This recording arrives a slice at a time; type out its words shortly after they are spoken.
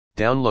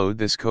Download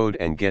this code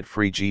and get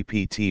free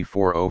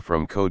GPT-4o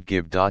from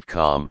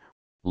codegive.com,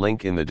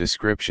 link in the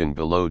description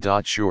below.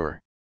 Sure.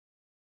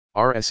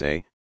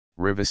 RSA,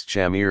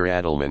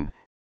 rivest-shamir-adleman,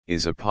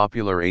 is a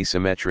popular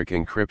asymmetric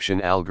encryption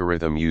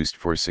algorithm used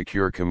for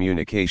secure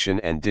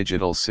communication and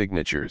digital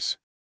signatures.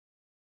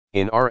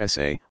 In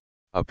RSA,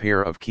 a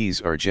pair of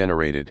keys are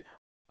generated,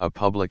 a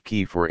public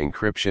key for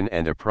encryption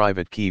and a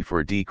private key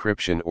for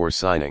decryption or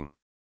signing.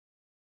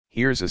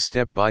 Here's a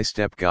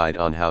step-by-step guide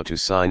on how to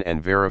sign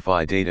and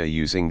verify data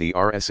using the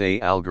RSA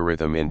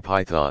algorithm in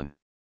Python.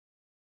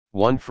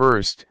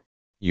 First,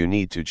 you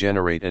need to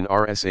generate an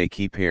RSA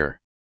key pair.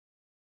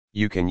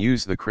 You can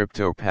use the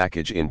crypto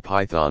package in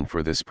Python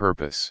for this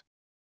purpose.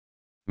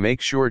 Make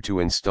sure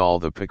to install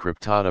the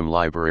pycryptodome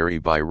library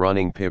by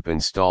running pip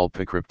install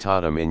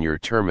pycryptodome in your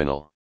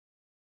terminal.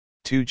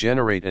 To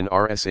generate an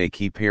RSA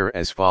key pair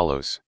as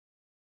follows.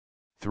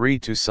 3.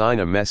 To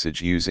sign a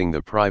message using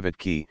the private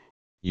key,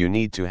 you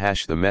need to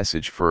hash the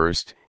message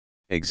first,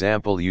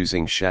 example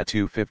using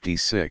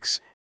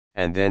SHA-256,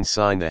 and then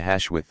sign the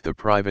hash with the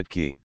private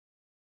key.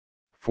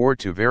 4.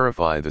 To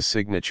verify the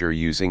signature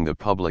using the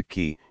public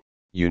key,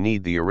 you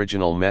need the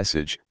original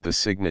message, the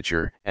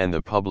signature, and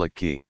the public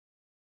key.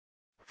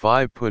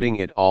 5. Putting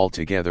it all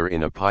together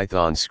in a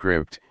Python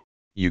script,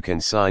 you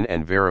can sign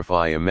and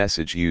verify a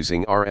message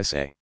using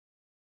RSA.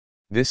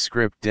 This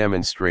script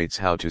demonstrates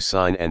how to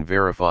sign and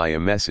verify a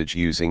message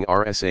using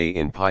RSA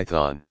in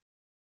Python.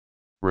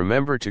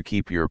 Remember to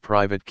keep your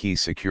private key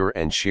secure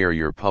and share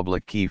your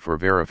public key for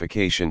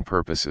verification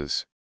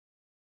purposes.